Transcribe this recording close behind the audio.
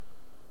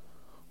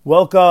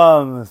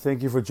Welcome.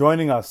 Thank you for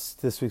joining us.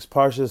 This week's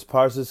Parsha is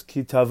Parshas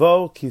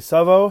Kitavo,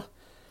 Kisavo.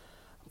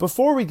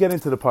 Before we get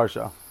into the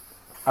Parsha,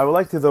 I would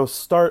like to though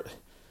start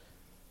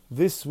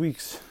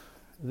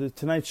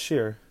tonight's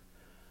shir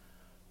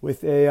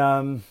with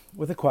a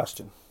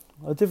question,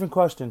 a different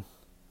question.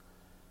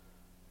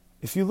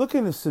 If you look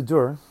in the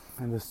Siddur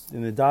and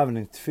in the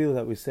davening tefillah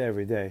that we say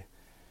every day,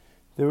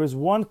 there is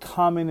one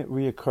common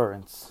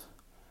reoccurrence.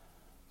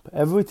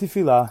 Every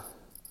tefillah,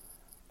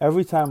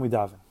 every time we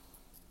daven.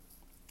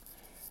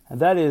 And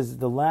that is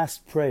the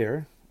last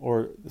prayer,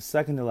 or the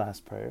second to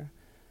last prayer,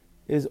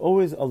 is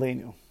always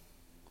Aleinu.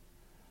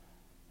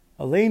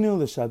 Aleinu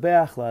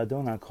l'shabeach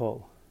la'adon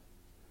hakol.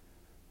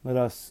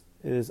 It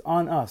is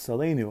on us,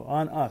 Aleinu,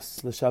 on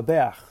us,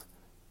 l'shabeach,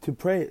 to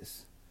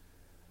praise,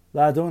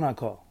 la'adon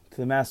hakol, to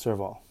the Master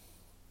of all.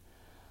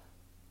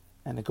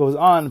 And it goes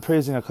on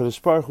praising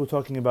HaKadosh Baruch Hu,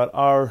 talking about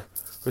our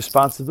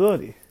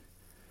responsibility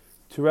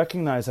to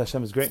recognize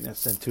Hashem's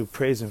greatness and to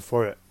praise Him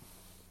for it.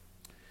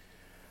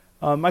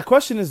 My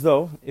question is,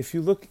 though, if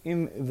you look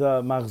in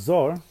the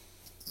Machzor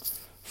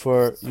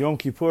for Yom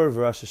Kippur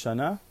v'Rosh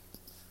Hashanah,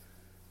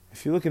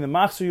 if you look in the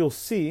Machzor, you'll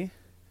see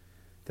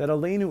that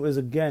Aleinu is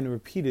again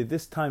repeated,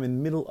 this time in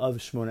the middle of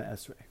Shmona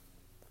Esrei.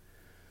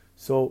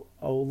 So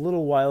a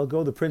little while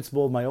ago, the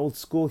principal of my old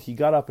school, he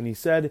got up and he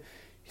said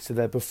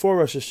that before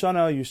Rosh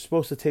Hashanah, you're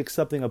supposed to take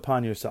something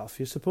upon yourself.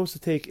 You're supposed to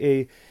take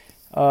a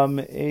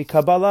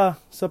Kabbalah,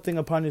 something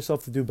upon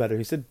yourself to do better.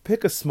 He said,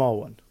 pick a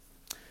small one.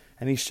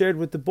 And he shared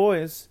with the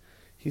boys.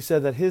 He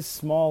said that his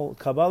small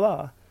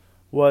Kabbalah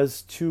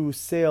was to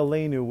say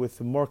Aleinu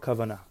with more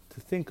kavanah, to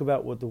think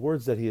about what the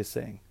words that he is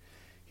saying.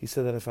 He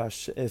said that if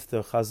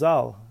the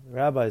Chazal, the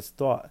rabbis,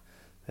 thought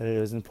that it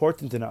was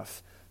important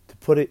enough to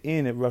put it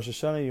in at Rosh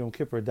Hashanah Yom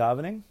Kippur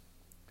davening,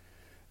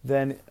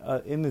 then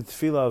in the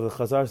tefillah of the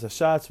Chazar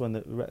Zashatz, when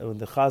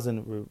the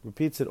Chazan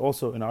repeats it,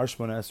 also in our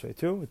Shmona Esrei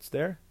too, it's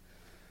there.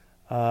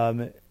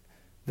 Then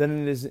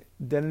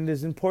it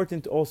is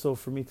important also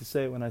for me to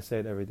say it when I say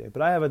it every day.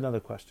 But I have another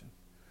question.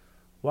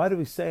 Why do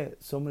we say it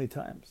so many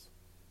times?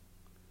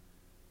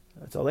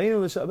 It's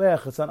Aleinu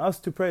l'shabeach. It's on us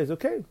to praise.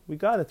 Okay, we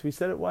got it. We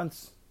said it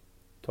once,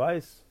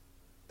 twice,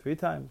 3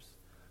 times.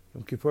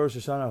 Yom Kippur, Rosh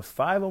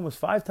Hashanah, almost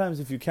 5 times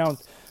if you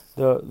count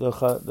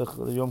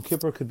the Yom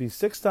Kippur could be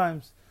 6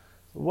 times.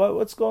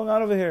 What's going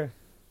on over here?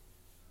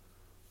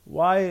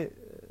 Why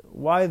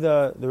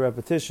the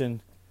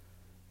repetition?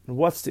 And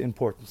what's the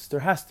importance? There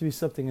has to be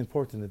something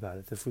important about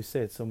it if we say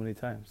it so many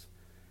times.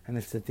 And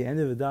if it's at the end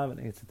of the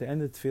davening, it's at the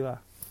end of the tefillah.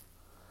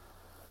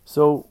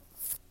 So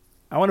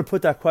I want to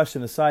put that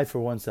question aside for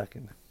 1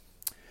 second.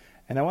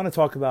 And I want to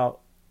talk about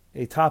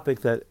a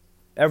topic that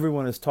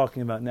everyone is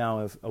talking about now,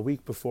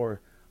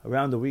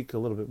 around a week, a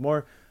little bit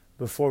more,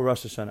 before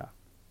Rosh Hashanah.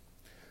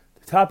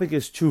 The topic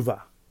is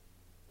tshuva.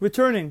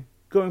 Returning,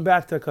 going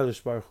back to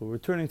HaKadosh Baruch Hu,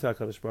 returning to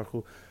HaKadosh Baruch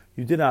Hu.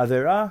 You did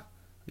Averah,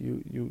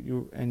 you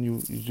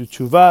do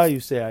tshuva, you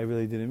say, I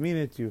really didn't mean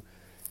it.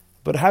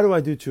 But how do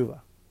I do tshuva?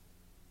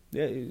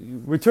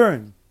 You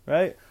return,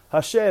 right?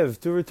 Hashev,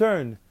 to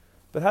return.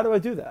 But how do I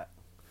do that?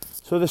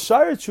 So the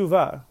Sha'ar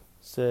Tshuva,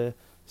 it's a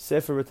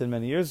sefer written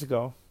many years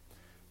ago,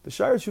 the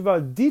Sha'ar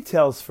Tshuva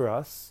details for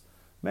us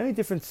many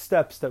different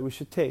steps that we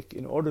should take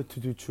in order to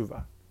do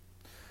tshuva.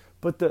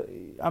 But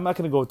I'm not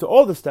going to go into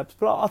all the steps,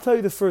 but I'll tell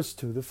you the first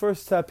 2. The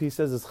first step, he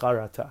says, is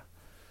charata.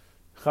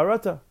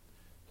 Charata.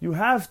 You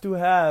have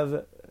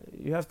to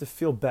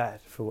feel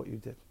bad for what you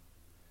did.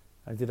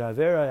 I did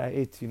avera, I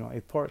ate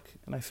pork,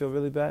 and I feel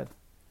really bad.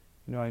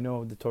 I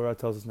know the Torah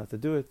tells us not to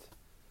do it.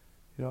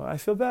 I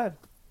feel bad.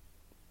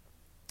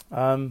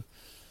 I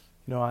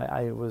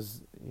didn't,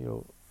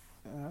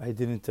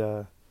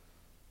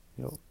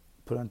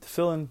 put on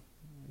tefillin,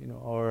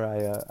 or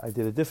I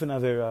did a different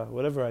avera,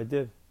 whatever I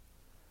did.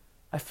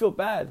 I feel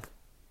bad,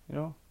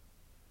 I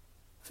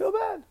feel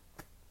bad.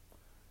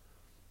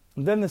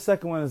 And then the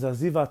second one is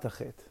aziva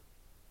tachet.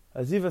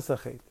 Aziva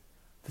sachet.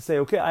 To say,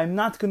 okay, I'm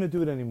not going to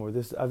do it anymore.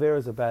 This avera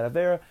is a bad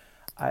avera.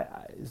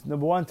 It's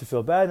number 1, to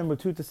feel bad. Number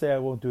 2, to say I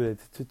won't do it.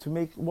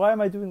 Why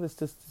am I doing this?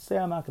 To say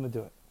I'm not going to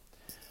do it.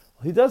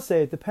 Well, he does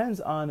say it depends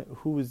on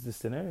who is the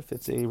sinner. If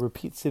it's a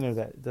repeat sinner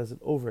that does it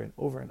over and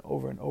over and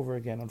over and over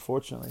again,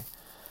 unfortunately,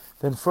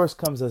 then first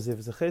comes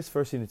aziv zachet.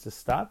 First he needs to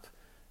stop,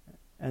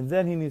 and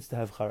then he needs to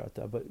have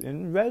charata. But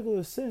in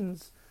regular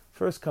sins,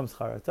 first comes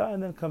charata,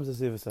 and then comes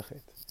aziv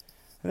zachet.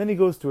 And then he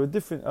goes through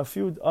a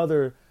few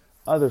other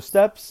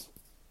steps,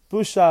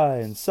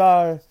 busha and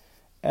sar.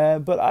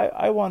 But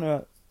I want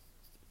to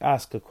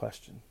ask a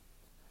question.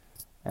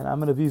 And I'm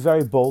going to be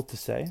very bold to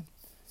say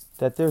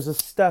that there's a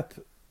step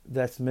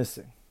that's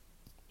missing.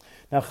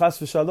 Now, chas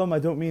v'shalom, I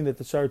don't mean that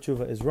the Sha'ar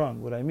Tshuva is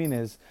wrong. What I mean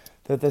is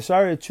that the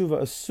Sha'ar Tshuva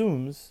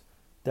assumes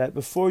that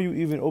before you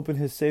even open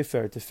his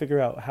sefer to figure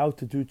out how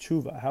to do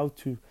tshuva, how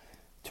to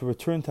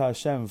return to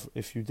Hashem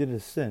if you did a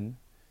sin,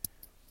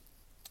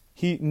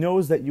 he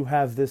knows that you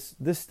have this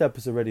step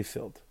is already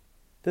filled.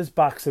 This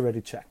box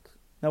already checked.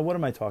 Now, what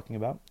am I talking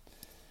about?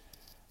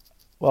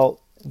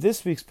 Well,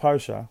 this week's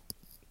Parsha,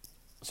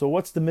 so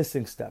what's the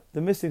missing step? The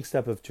missing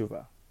step of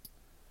tshuva.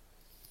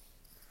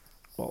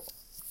 Well,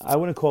 I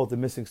wouldn't call it the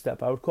missing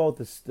step. I would call it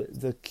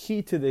the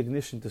key to the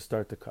ignition to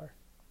start the car.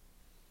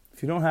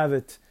 If you don't have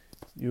it,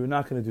 you're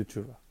not going to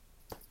do tshuva.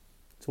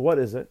 So what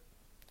is it?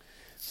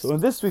 So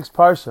in this week's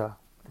parsha,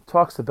 it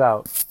talks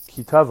about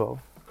kisavo.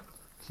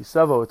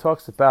 It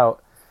talks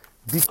about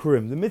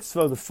bikurim, the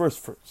mitzvah of the first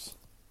fruits.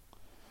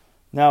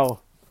 Now,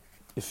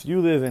 if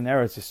you live in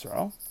Eretz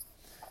Yisrael,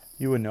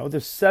 you would know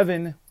there's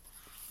 7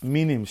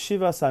 minim,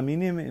 shivas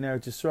aminim in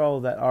Eretz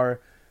Yisrael that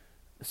are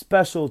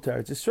special to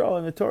Eretz Yisrael,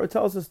 and the Torah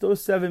tells us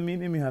those 7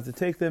 minim, you have to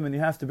take them and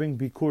you have to bring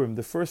bikurim,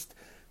 the first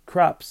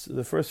crops,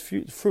 the first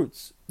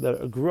fruits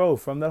that grow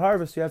from that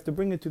harvest, you have to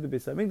bring it to the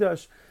Beis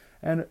HaMikdash.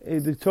 And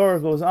the Torah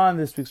goes on,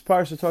 this week's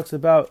parsha talks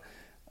about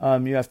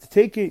you have to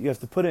take it, you have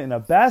to put it in a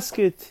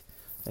basket,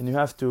 and you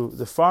have to,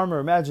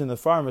 imagine the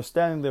farmer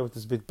standing there with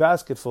this big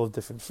basket full of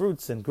different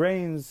fruits and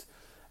grains,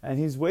 and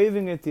he's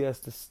waving it, he has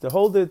to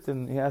hold it,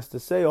 and he has to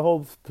say a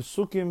whole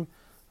pesukim,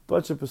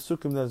 bunch of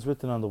pesukim that is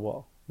written on the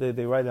wall.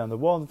 They write it on the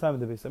wall in the time of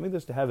the Beis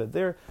HaMikdash to have it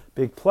there,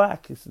 big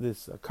plaque,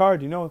 this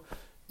card,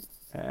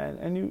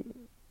 and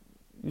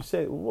you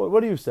say,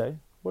 what do you say?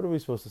 What are we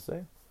supposed to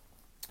say?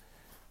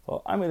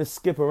 Well, I'm going to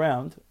skip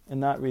around and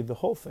not read the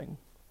whole thing,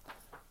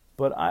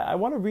 but I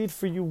want to read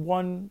for you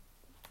one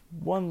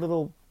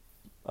little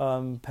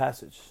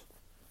passage.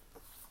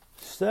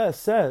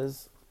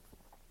 Says,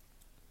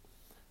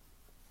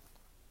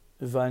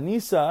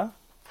 Vanisa,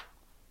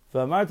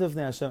 v'amarta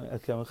v'nei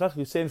Hashem,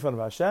 you say in front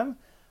of Hashem,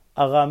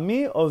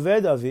 Arami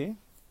oved avi,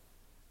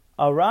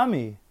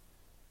 Arami,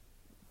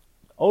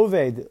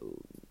 oved,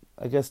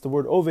 I guess the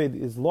word oved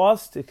is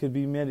lost. It could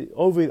be meant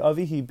oved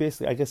avi. He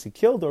basically, I guess, he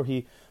killed or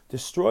he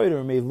destroyed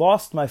or made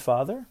lost my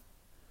father.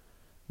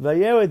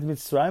 Vayewed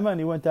Mitzrayim,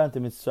 and he went down to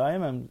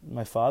Mitzrayim, and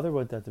my father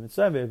went down to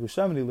Mitzrayim.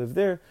 Ve'egusham, and he lived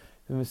there.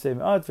 And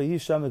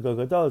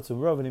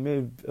he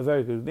made a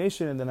very good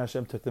nation, and then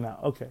Hashem took them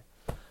out. Okay.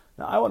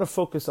 Now I want to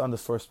focus on the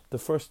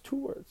first 2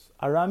 words.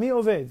 Arami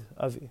oved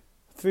avi.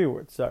 3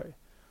 words. Sorry.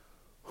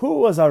 Who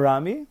was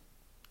Arami?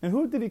 And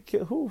who did he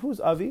kill? Who's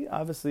Avi?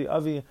 Obviously,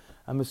 Avi,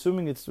 I'm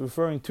assuming it's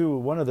referring to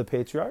one of the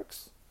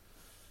patriarchs,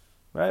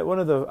 right? One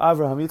of the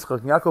Avraham,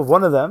 Yitzchak, and Yaakov,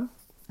 one of them.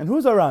 And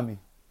who's Arami?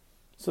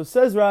 So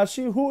says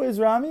Rashi, who is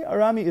Rami?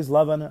 Arami is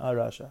Lavan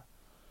Arasha.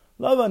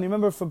 Lavan, you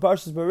remember from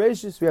Parshas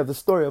Bereshis, we have the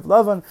story of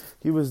Lavan.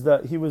 He was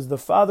the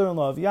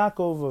father-in-law of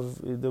Yaakov,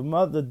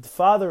 of the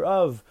father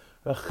of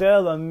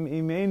Rachel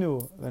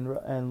Imenu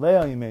and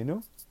Leah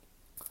Imenu,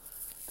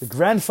 the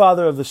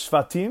grandfather of the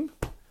Shvatim.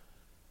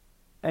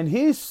 And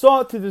he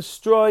sought to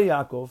destroy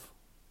Yaakov.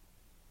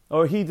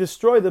 Or he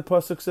destroyed, the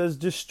pasuk says,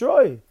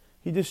 destroy.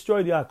 He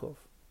destroyed Yaakov.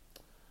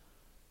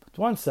 But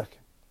one second.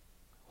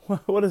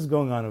 What is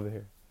going on over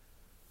here?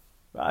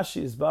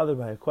 Rashi is bothered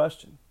by a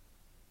question.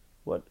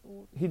 What?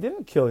 He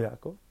didn't kill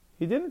Yaakov.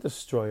 He didn't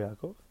destroy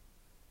Yaakov.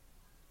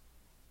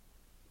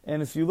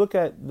 And if you look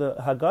at the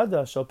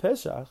Haggadah Shal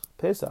Pesach,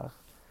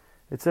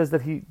 it says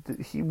that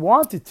he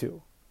wanted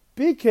to.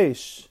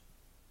 Bikesh.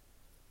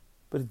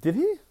 But did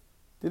he?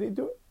 Did he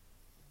do it?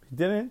 He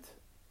didn't.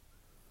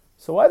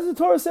 So why does the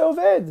Torah say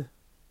Oved?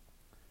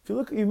 If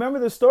you remember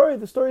the story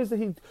is that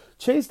he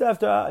chased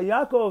after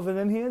Yaakov and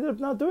then he ended up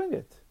not doing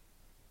it.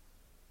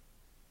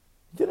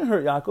 He didn't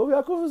hurt Yaakov.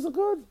 Yaakov is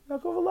good.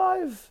 Yaakov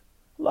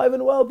alive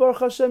and well. Baruch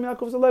Hashem,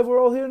 Yaakov's alive.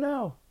 We're all here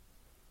now.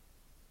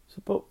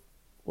 So, but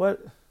what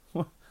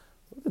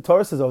the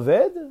Torah says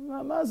Oved?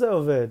 Mazeh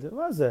Oved?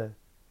 Mazeh?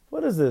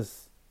 What is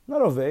this?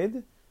 Not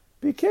Oved.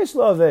 Bikesh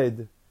la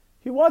Oved.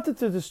 He wanted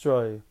to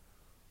destroy.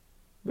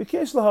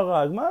 Bikesh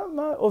laharag,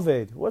 ma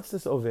oved. What's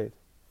this oved?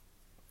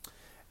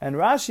 And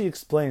Rashi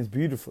explains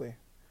beautifully.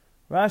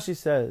 Rashi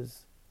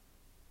says,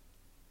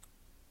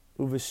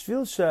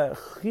 Uveshvil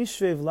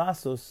chishvev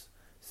lasos,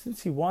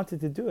 since he wanted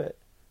to do it,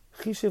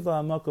 chishev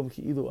lahamakom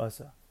ki'ilu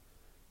asa.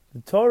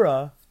 The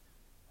Torah,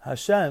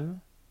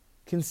 Hashem,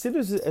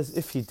 considers it as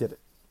if he did it.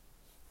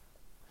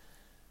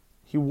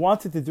 He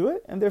wanted to do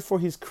it, and therefore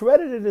he's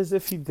credited as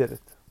if he did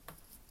it.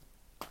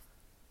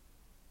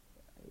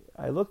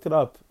 I looked it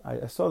up.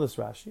 I saw this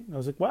Rashi, and I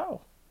was like,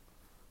 wow,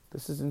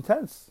 this is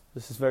intense.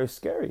 This is very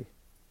scary.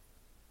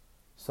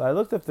 So I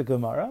looked up the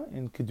Gemara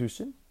in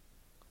Kedushin,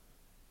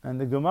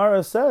 and the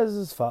Gemara says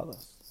as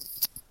follows.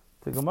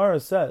 The Gemara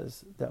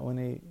says that when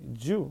a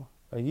Jew,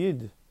 a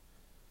Yid,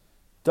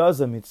 does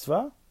a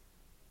mitzvah,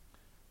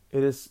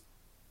 it is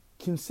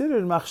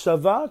considered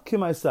machshava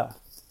kimaisa.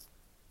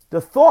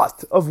 The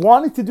thought of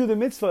wanting to do the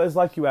mitzvah is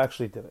like you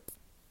actually did it.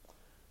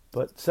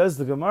 But says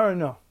the Gemara,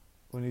 no.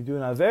 When you do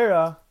an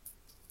avera,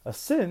 a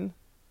sin,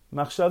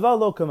 machshava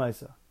lo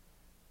kamaisa.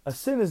 A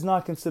sin is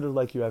not considered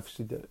like you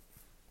actually did it.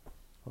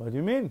 What do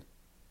you mean?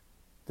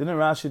 Didn't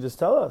Rashi just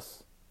tell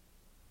us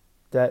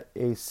that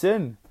a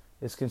sin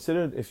is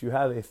considered, if you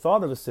have a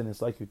thought of a sin,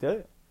 it's like you did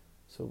it?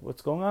 So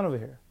what's going on over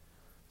here?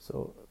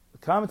 So the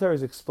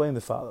commentaries explain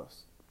the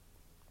follows.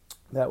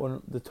 That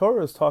when the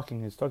Torah is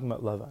talking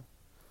about Lavan.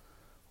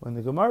 When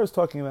the Gemara is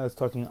talking about, it's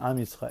talking Am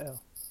Yisrael.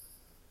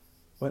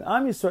 When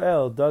Am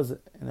Yisrael does an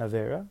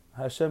Avera,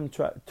 Hashem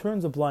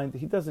turns a blind,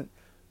 he does an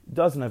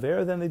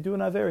Avera, then they do an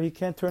Avera, he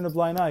can't turn a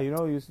blind eye.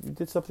 You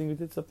did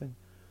something.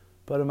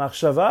 But a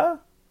machshava,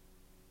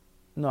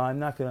 no, I'm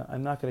not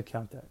gonna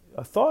count that.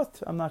 A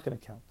thought, I'm not gonna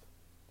count.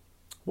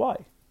 Why?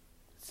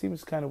 It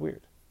seems kind of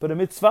weird. But a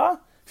mitzvah,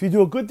 if you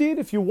do a good deed,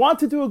 if you want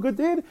to do a good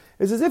deed,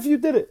 it's as if you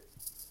did it.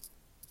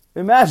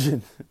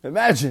 Imagine. You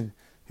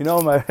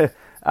know,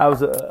 I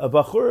was a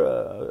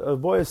bachur, a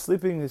boy is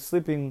sleeping. It's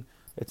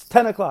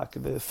 10 o'clock.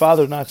 The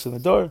father knocks on the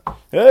door.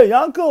 Hey,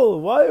 Yankel,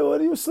 what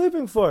are you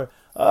sleeping for?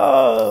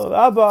 Oh,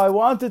 Abba, I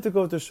wanted to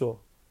go to shul.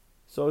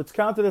 So it's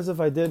counted as if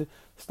I did.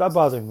 Stop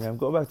bothering me. I'm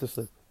going back to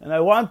sleep. And I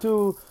want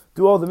to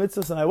do all the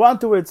mitzvahs, and I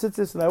want to wear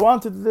tzitzis, and I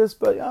want to do this,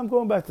 but I'm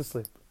going back to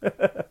sleep.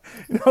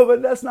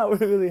 But that's not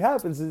what really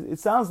happens. It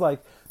sounds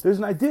like there's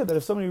an idea that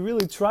if somebody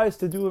really tries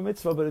to do a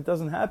mitzvah, but it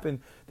doesn't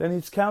happen, then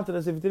it's counted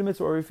as if he did a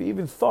mitzvah, or if he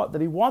even thought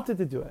that he wanted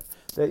to do it,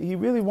 that he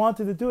really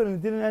wanted to do it, and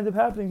it didn't end up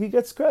happening, he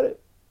gets credit.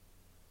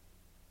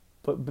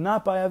 But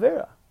not by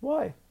Avera.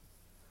 Why?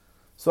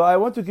 So I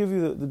want to give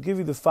you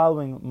the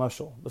following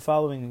mashal, the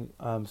following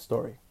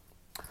story.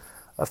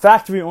 A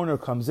factory owner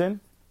comes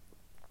in.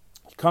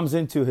 He comes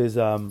into his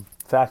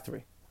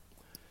factory,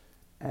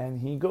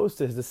 and he goes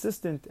to his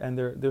assistant, and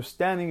they're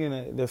standing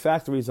in their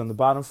factories on the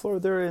bottom floor.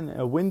 They're in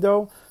a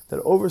window that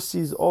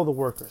oversees all the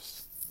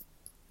workers.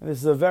 And this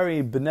is a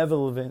very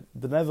benevolent,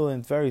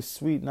 very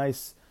sweet,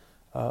 nice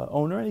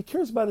owner, and he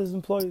cares about his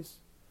employees.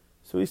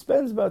 So he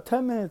spends about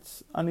 10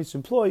 minutes on each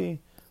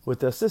employee with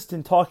the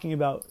assistant talking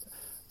about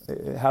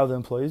how the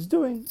employee is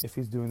doing, if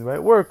he's doing the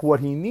right work, what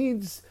he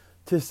needs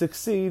to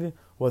succeed,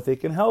 what they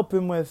can help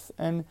him with,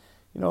 and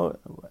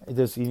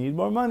does he need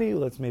more money?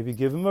 Let's maybe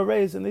give him a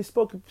raise. And they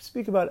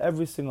speak about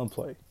every single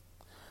employee.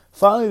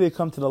 Finally, they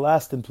come to the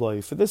last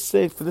employee. For this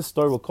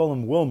story, we'll call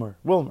him Wilmer.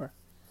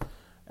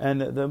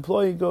 And the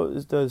employee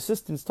goes, the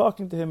assistant's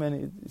talking to him,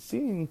 and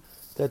seeing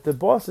that the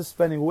boss is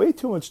spending way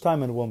too much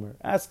time on Wilmer,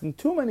 asking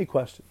too many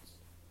questions.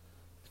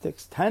 It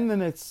takes 10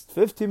 minutes,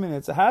 15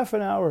 minutes, a half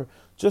an hour,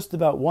 just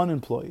about one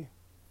employee.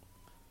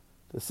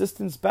 The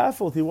assistant's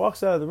baffled. He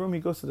walks out of the room. He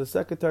goes to the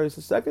secretary. He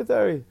says,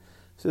 "Secretary,"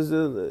 says,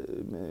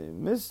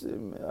 Miss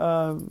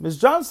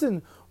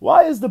Johnson,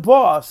 why is the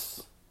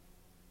boss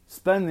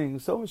spending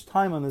so much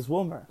time on this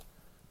Wilmer?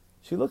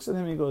 She looks at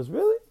him and he goes,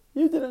 "Really?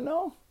 You didn't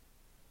know?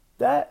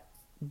 That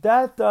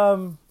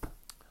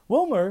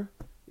Wilmer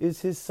is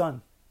his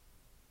son."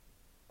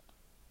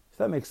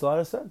 So that makes a lot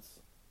of sense.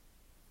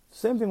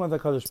 Same thing with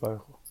HaKadosh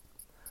Baruch Hu.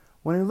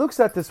 When he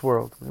looks at this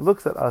world, when he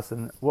looks at us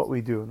and what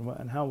we do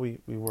and how we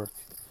work,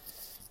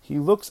 he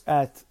looks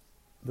at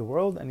the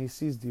world and he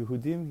sees the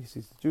Yehudim, he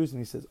sees the Jews, and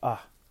he says,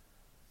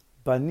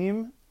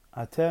 Banim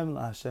atem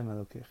laHashem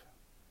Elokeichem.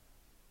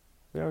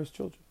 We are his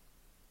children.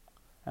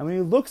 And when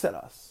he looks at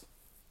us,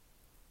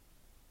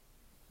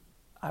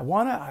 I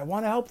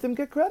wanna help them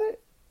get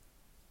credit.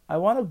 I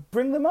want to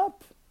bring them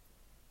up.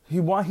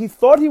 He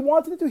thought he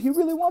wanted to do. He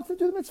really wanted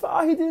to do the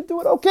mitzvah. He didn't do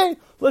it. Okay,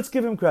 let's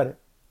give him credit.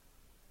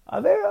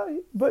 Avera,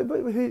 but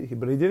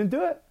he didn't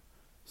do it,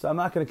 so I'm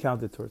not going to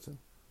count it towards him.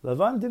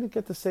 Lavan didn't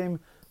get the same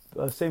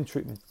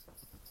treatment.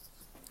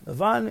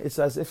 Lavan, it's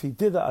as if he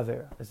did the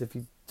Avera, as if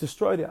he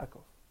destroyed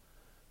Yaakov.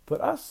 But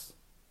us,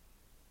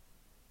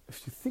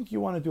 if you think you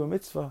want to do a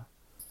mitzvah,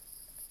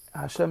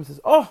 Hashem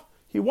says,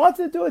 he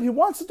wanted to do it. He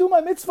wants to do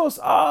my mitzvos.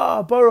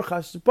 Baruch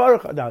Hashem.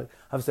 Now,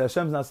 obviously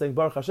Hashem's not saying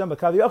Baruch Hashem, but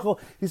Kaviyachol,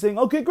 he's saying,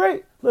 okay,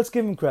 great, let's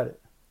give him credit.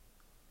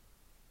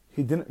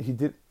 He did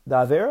the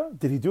Avera.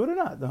 Did he do it or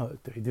not? No,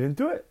 he didn't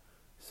do it.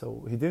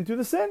 So he didn't do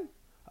the sin.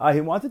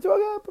 He wanted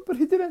to, but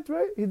he didn't,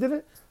 right? He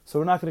didn't. So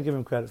we're not going to give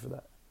him credit for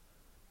that.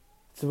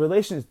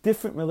 It's a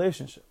different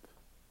relationship.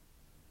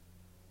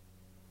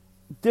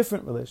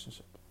 Different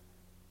relationship.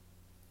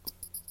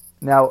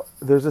 Now,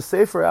 there's a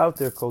sefer out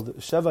there called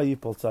Sheva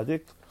Yipol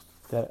Tzadik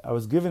that I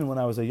was given when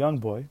I was a young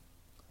boy,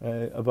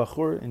 a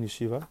bachur in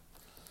yeshiva.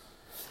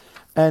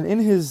 And in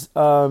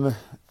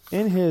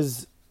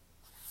his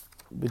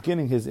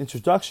beginning, his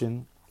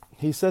introduction,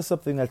 he says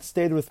something that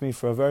stayed with me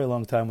for a very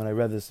long time when I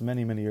read this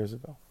many, many years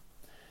ago.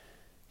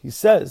 He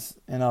says,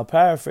 and I'll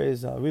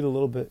paraphrase, I'll read a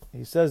little bit.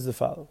 He says the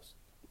follows.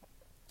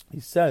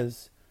 He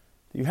says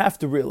that you have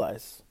to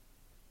realize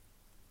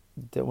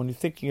that when you're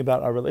thinking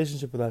about our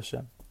relationship with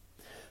Hashem,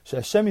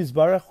 Hashem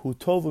Yisbarach Hu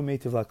Tov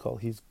U'Meitiv L'Kol.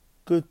 He's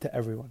good to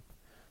everyone.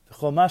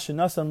 When he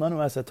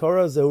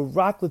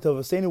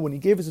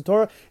gave us the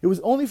Torah, it was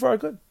only for our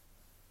good.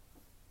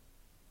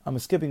 I'm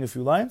skipping a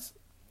few lines.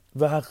 He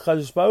wants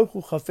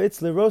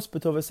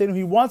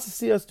to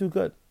see us do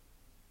good.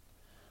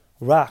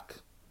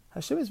 Rak.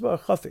 Hashem is bar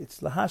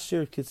chafetz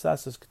lahashir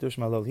kitzasas kedush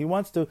malol. He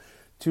wants to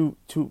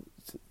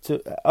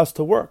us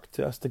to work,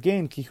 to us to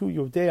gain kihu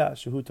yodea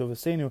shehu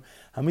tovasenu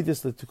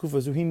hamidus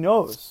letukufazu. He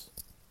knows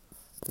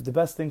that the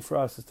best thing for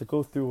us is to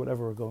go through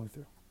whatever we're going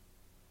through.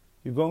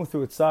 You're going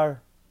through a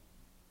tsar.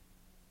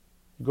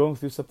 You're going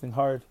through something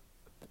hard,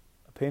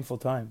 a painful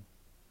time,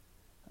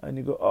 and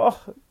you go,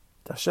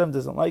 Hashem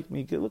doesn't like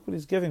me. Look what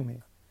He's giving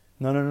me.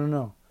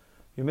 No.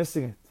 You're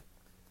missing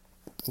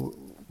it.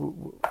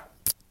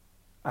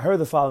 I heard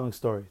the following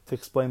story to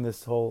explain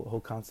this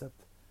whole concept.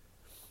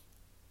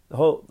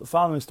 The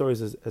following story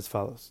is as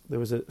follows. There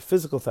was a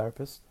physical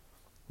therapist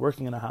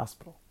working in a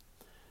hospital,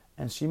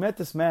 And she met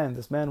this man.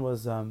 This man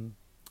was,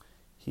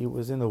 he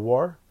was in the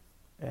war,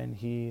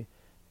 and in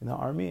the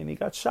army, and he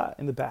got shot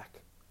in the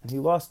back. And he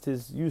lost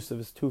his use of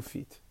his 2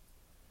 feet.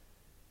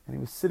 And he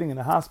was sitting in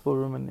a hospital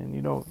room, and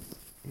he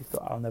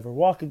thought, I'll never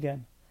walk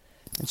again.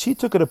 And she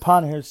took it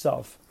upon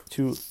herself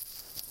to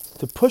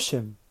push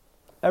him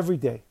every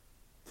day,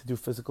 to do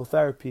physical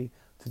therapy,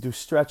 to do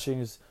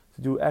stretchings,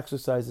 to do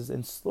exercises,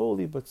 and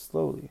slowly but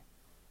surely,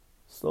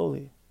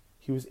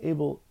 he was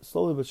able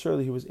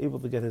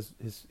to get his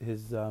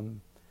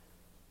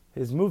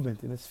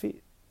movement in his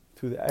feet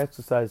through the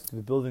exercise, through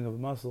the building of the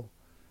muscle.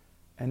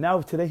 And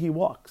now today he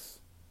walks.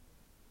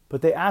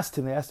 But they asked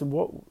him,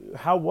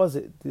 how was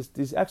it,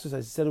 these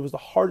exercises? He said it was the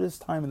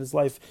hardest time in his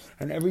life,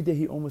 and every day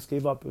he almost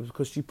gave up. It was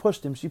because she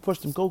pushed him,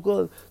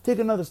 go, take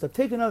another step,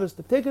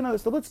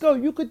 let's go,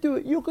 you could do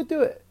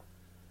it.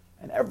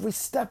 And every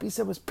step, he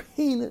said, was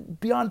pain,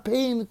 beyond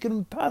pain, you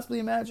couldn't possibly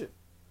imagine.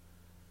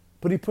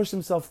 But he pushed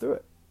himself through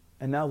it.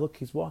 And now look,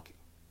 he's walking.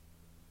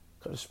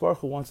 Kadosh Baruch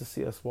Hu wants to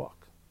see us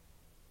walk.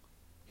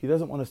 He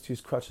doesn't want us to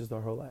use crutches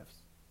our whole lives.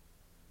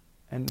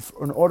 And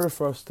in order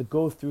for us to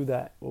go through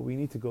that, what we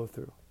need to go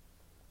through,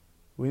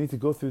 we need to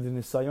go through the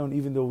Nisayon,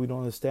 even though we don't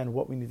understand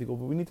what we need to go,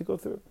 but we need to go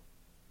through.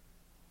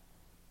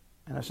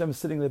 And Hashem is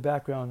sitting in the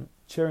background,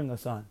 cheering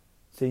us on,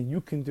 saying,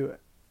 you can do it.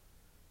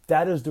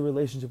 That is the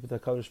relationship with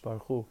HaKadosh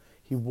Baruch Hu.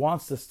 He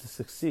wants us to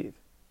succeed.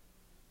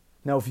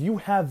 Now, if you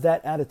have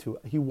that attitude,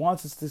 He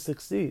wants us to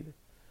succeed.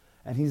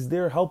 And He's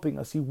there helping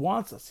us. He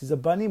wants us. He's a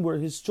banim, we're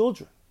His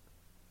children.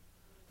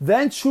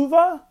 Then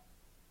tshuva,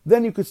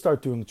 then you could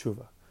start doing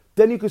tshuva.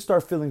 Then you could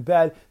start feeling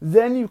bad.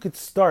 Then you could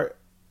start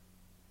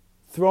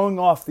throwing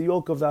off the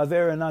yoke of the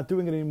Avera and not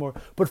doing it anymore.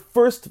 But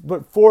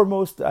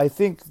foremost, I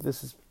think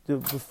this is,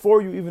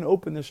 before you even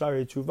open the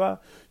Sha'arei Tshuva,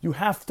 you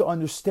have to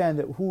understand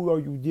that who are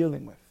you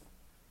dealing with?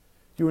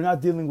 You are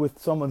not dealing with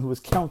someone who is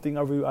counting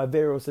over your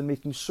Averos and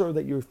making sure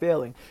that you're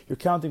failing. You're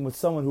counting with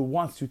someone who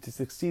wants you to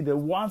succeed, that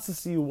wants to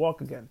see you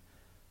walk again,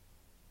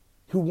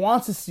 who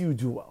wants to see you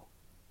do well.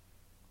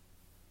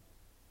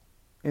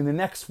 In the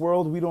next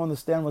world, we don't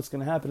understand what's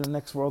going to happen in the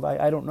next world.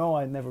 I don't know.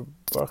 I never,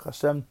 Baruch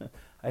Hashem,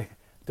 I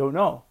don't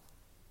know.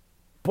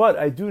 But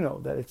I do know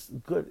that it's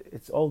good.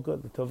 It's all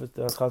good. The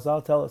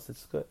Chazal tell us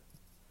it's good.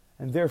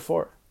 And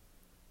therefore,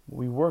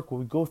 we work, what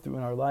we go through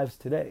in our lives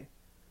today.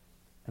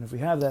 And if we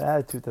have that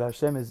attitude that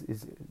Hashem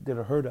is there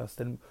to hurt us,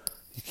 then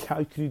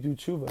how can you do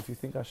tshuva if you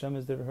think Hashem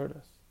is there to hurt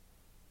us?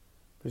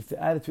 But if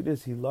the attitude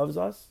is He loves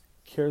us,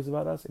 cares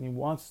about us, and He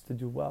wants us to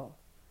do well,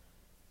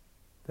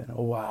 then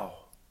oh wow,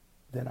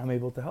 then I'm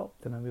able to help,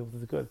 then I'm able to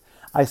do good.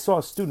 I saw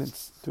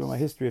students through my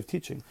history of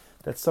teaching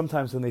that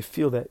sometimes when they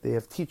feel that they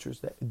have teachers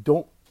that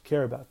don't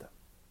care about them,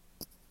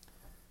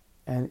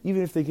 and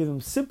even if they give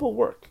them simple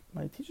work,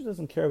 my teacher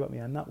doesn't care about me,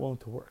 I'm not willing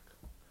to work.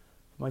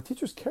 My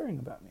teacher's caring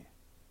about me,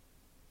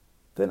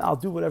 then I'll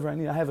do whatever I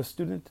need. I had a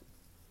student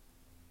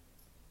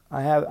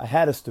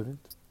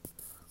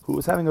who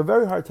was having a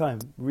very hard time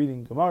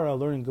reading Gemara,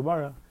 learning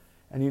Gemara,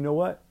 and you know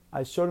what?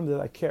 I showed him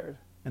that I cared,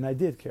 and I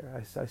did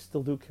care. I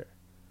still do care.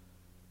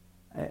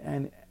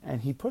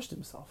 And he pushed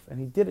himself, and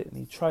he did it, and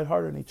he tried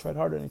harder, and he tried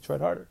harder, and he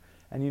tried harder.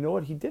 And you know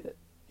what? He did it.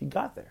 He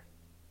got there.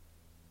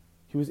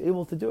 He was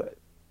able to do it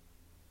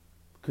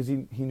because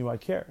he knew I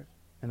cared,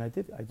 and I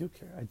do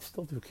care. I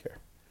still do care.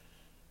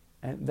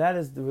 And that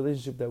is the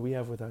relationship that we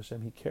have with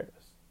Hashem. He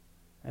cares.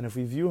 And if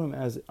we view Him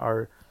as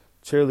our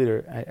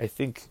cheerleader, I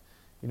think,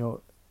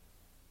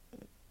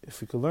 if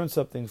we could learn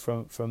something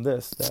from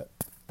this,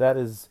 that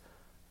is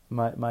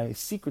my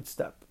secret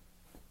step.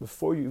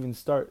 Before you even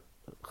start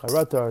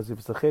Charata or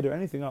Zibsached or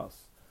anything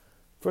else,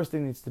 first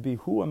thing needs to be,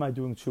 who am I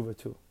doing tshuva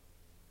to?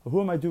 Or who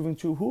am I doing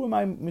tshuva?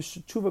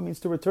 Tshuva means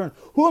to return.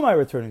 Who am I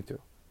returning to?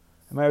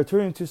 Am I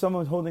returning to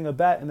someone holding a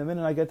bat, and the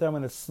minute I get there I'm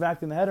going to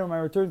smack in the head, or am I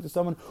returning to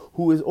someone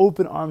who is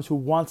open arms, who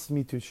wants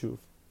me to shuv,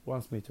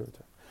 wants me to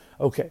return?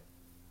 Okay.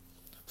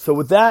 So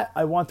with that,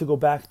 I want to go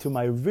back to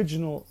my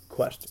original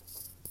question.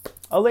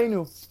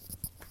 Aleinu.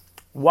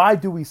 Why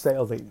do we say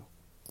Aleinu?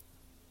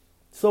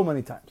 So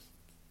many times.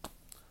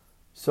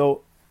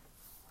 So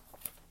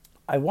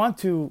I want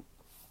to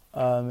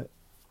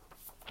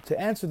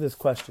answer this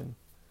question,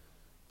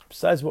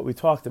 besides what we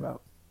talked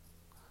about,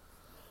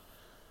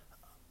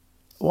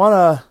 I want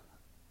to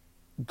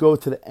go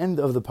to the end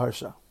of the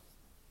Parsha.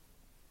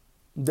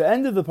 The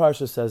end of the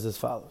Parsha says as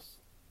follows.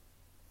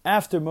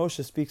 After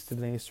Moshe speaks to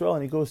Bnei Yisrael,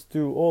 and he goes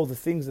through all the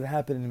things that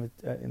happened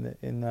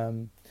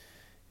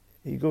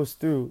he goes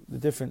through the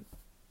different,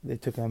 they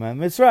took him out of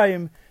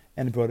Mitzrayim,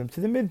 and brought him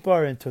to the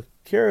Midbar, and took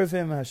care of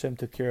him. Hashem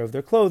took care of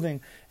their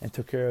clothing, and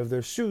took care of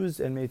their shoes,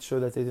 and made sure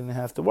that they didn't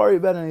have to worry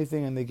about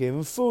anything, and they gave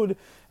him food,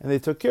 and they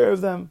took care of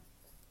them.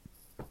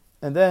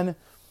 And then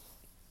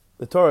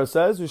the Torah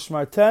says,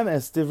 "V'shmartem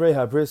es divrei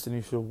habris," and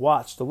you should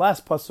watch the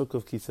last pasuk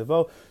of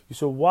Kisavo. You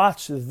should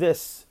watch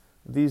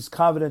these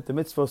covenant, the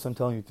mitzvos I'm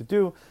telling you to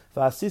do.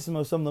 V'asisim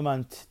osam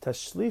leman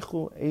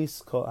tashlichu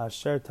eis kol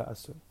asher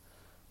ta'asu.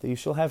 That you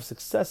shall have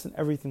success in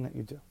everything that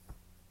you do.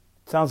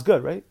 Sounds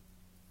good, right?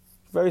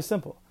 Very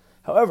simple.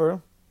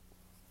 However,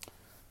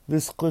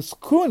 this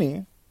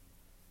Chizkuni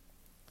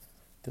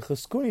The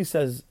Chizkuni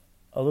says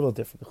a little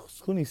different. The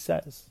Chizkuni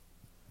says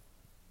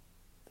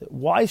that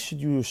why should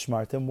you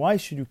shmartem? Why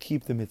should you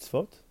keep the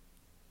mitzvot?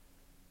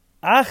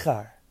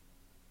 Achar,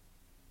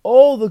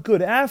 all the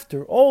good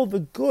after, all the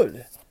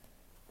good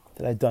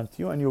that I've done to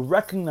you, and you'll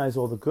recognize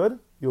all the good,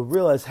 you'll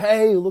realize,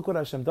 hey, look what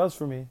Hashem does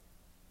for me.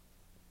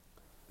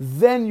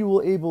 Then you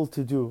will able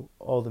to do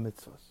all the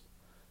mitzvahs.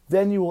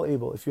 Then you will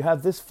able, if you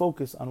have this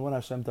focus on what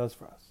Hashem does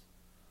for us.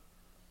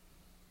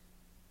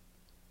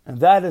 And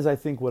that is, I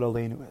think, what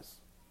Aleinu is.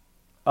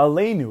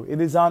 Aleinu,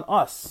 it is on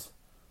us,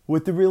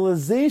 with the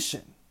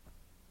realization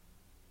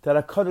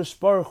that HaKadosh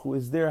Baruch Hu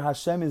is there,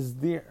 Hashem is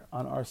there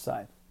on our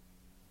side.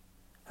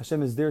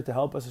 Hashem is there to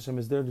help us, Hashem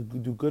is there to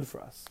do good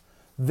for us.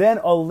 Then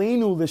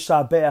Aleinu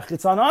l'shabech,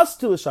 it's on us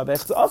to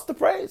l'shabech, it's us to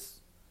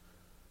praise.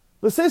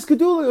 L'seis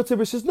kedula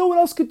yotzei says no one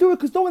else could do it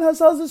because no one has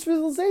this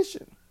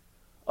realization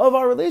of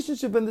our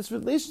relationship and this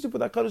relationship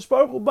with HaKadosh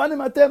Baruch Hu. Banim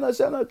atem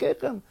Hashem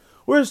l'keichem.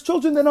 We're His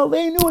children, then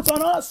Aleinu, it's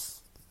on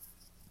us.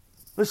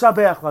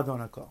 L'shabech l'adon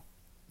hakol.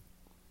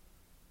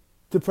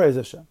 To praise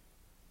Hashem.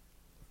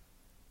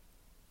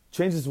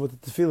 Changes what the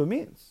tefillah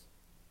means.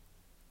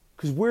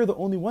 Because we're the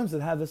only ones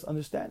that have this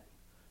understanding.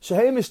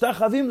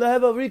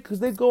 Because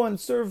they go and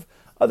serve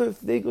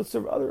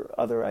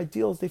other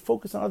ideals. They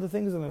focus on other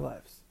things in their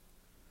lives.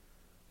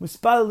 They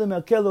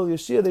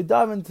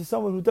dive into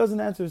someone who doesn't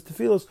answer his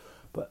tefillos.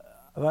 But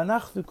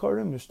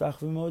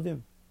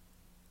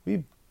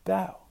we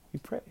bow, we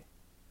pray.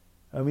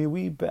 I mean,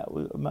 we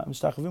bow,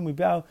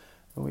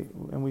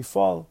 and we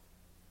fall.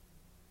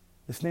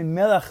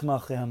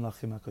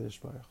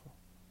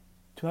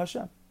 To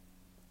Hashem.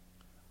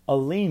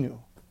 Aleinu,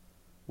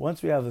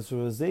 once we have this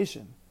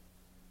realization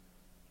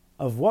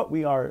of what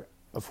we are,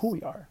 of who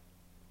we are,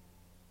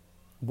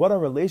 what our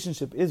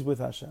relationship is with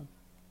Hashem,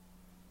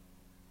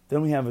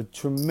 then we have a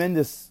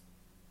tremendous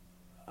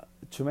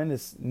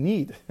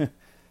need,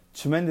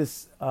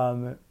 tremendous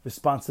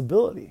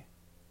responsibility,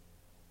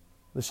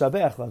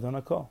 l'shabech l'adon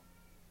hakol,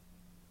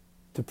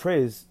 to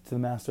praise to the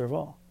Master of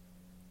all.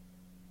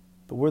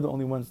 But we're the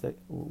only ones that,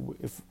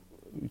 if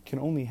we can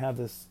only have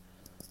this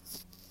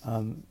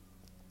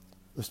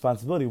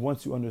responsibility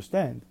once you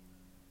understand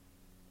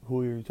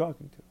who you're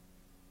talking to.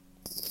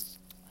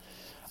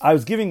 I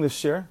was giving this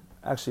share,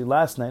 actually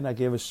last night, I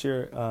gave a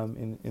share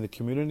in the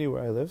community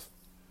where I live,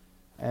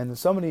 and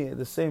somebody,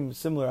 the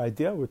similar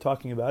idea, we're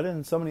talking about it,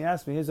 and somebody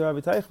asked me, hey, Rabbi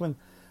Teichman,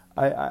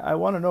 I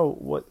want to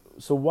know,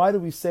 so why do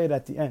we say it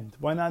at the end?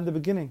 Why not in the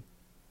beginning?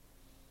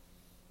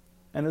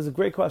 And it's a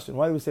great question.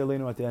 Why do we say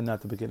Aleinu at the end,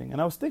 not the beginning?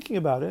 And I was thinking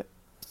about it,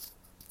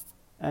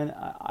 and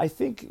I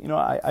think,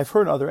 I've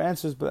heard other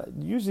answers, but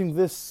using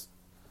this,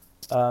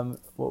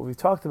 what we've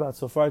talked about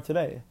so far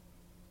tonight,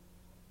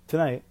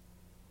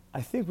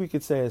 I think we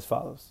could say as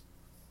follows.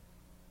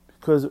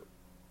 Because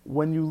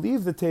when you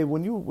leave the table,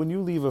 when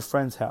you leave a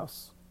friend's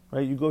house,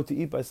 right, you go to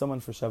eat by someone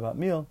for Shabbat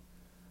meal,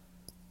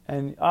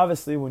 and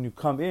obviously when you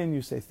come in,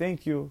 you say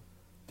thank you.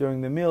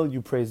 During the meal,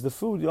 you praise the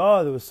food.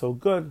 Oh, that was so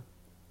good.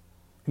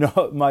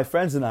 My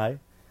friends and I,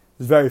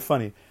 it's very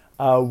funny.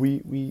 I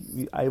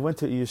went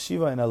to a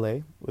yeshiva in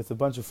LA with a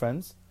bunch of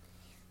friends,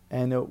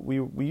 and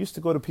we used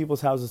to go to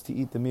people's houses to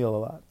eat the meal a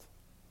lot.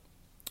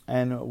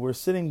 And we're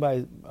sitting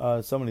by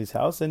somebody's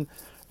house, and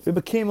it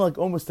became like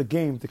almost a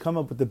game to come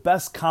up with the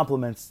best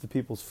compliments to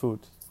people's food.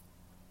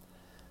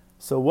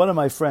 So one of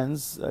my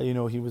friends, he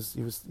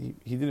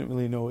didn't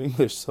really know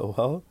English so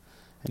well,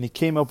 and he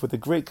came up with a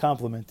great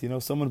compliment.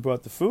 Someone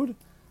brought the food.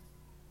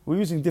 We're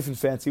using different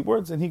fancy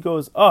words, and he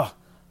goes, I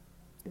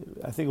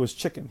think it was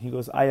chicken. He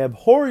goes, I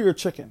abhor your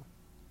chicken.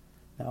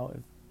 Now,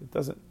 it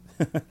doesn't,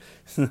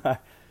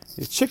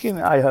 it's chicken,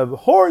 I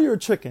abhor your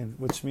chicken,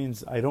 which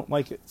means I don't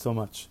like it so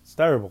much. It's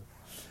terrible.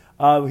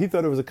 He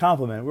thought it was a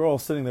compliment. We're all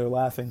sitting there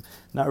laughing.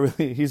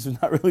 He's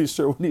not really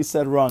sure what he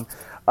said wrong.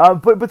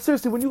 But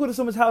seriously, when you go to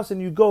someone's house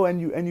and you go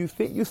and you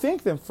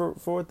thank them for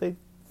what they,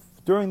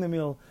 during the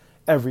meal,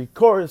 every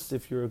course,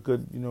 if you're a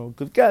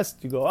good guest,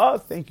 you go, oh,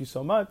 thank you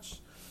so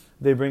much.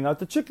 They bring out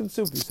the chicken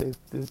soup. You say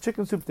the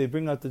chicken soup. They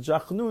bring out the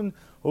jachnun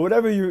or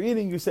whatever you're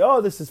eating. You say, oh,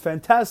 this is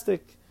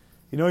fantastic.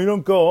 You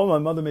don't go, oh, my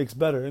mother makes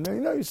better. And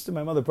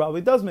my mother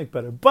probably does make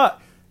better.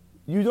 But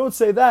you don't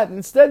say that.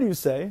 Instead, you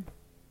say,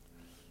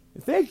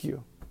 thank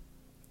you.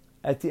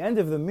 At the end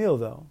of the meal,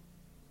 though,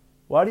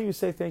 why do you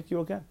say thank you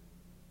again?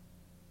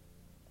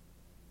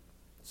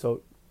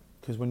 So,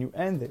 because when you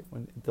end it,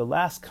 when the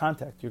last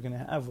contact you're going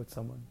to have with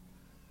someone,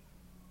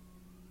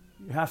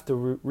 you have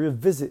to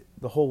revisit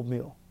the whole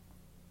meal.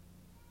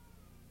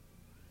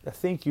 The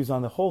thank yous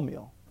on the whole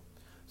meal.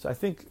 So I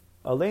think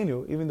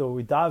Aleinu, even though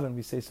we daven,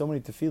 we say so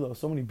many tefillos,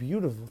 so many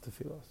beautiful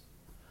tefillos,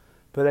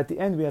 but at the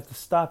end we have to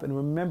stop and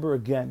remember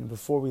again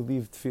before we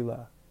leave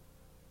tefillah.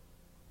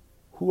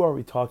 Who are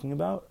we talking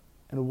about,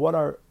 and what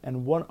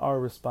our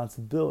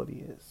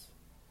responsibility is?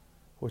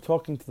 We're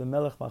talking to the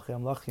Melech Malchei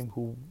Hamlachim,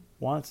 who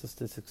wants us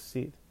to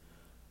succeed,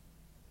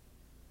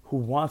 who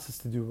wants us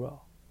to do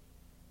well,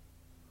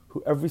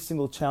 who every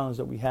single challenge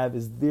that we have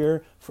is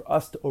there for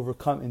us to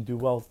overcome and do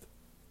well.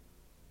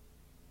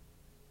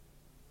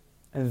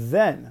 And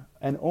then,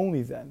 and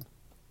only then,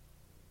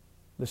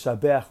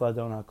 L'shabeach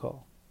Ladon HaKol.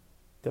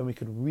 Then we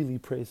could really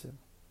praise Him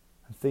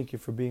and thank you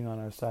for being on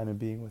our side and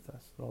being with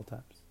us at all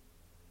times.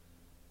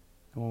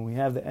 And when we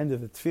have the end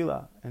of the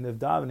tefillah, end of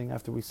davening,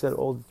 after we said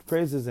all the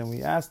praises and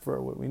we asked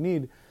for what we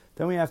need,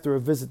 then we have to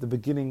revisit the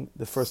beginning,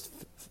 the first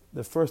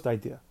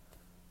idea.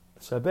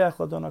 L'shabeach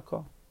Ladon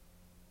HaKol.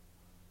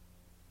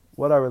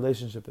 What our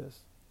relationship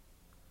is.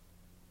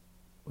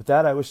 With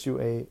that, I wish you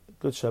a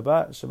good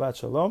Shabbat, Shabbat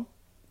Shalom,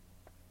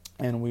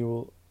 and we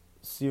will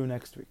see you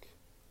next week.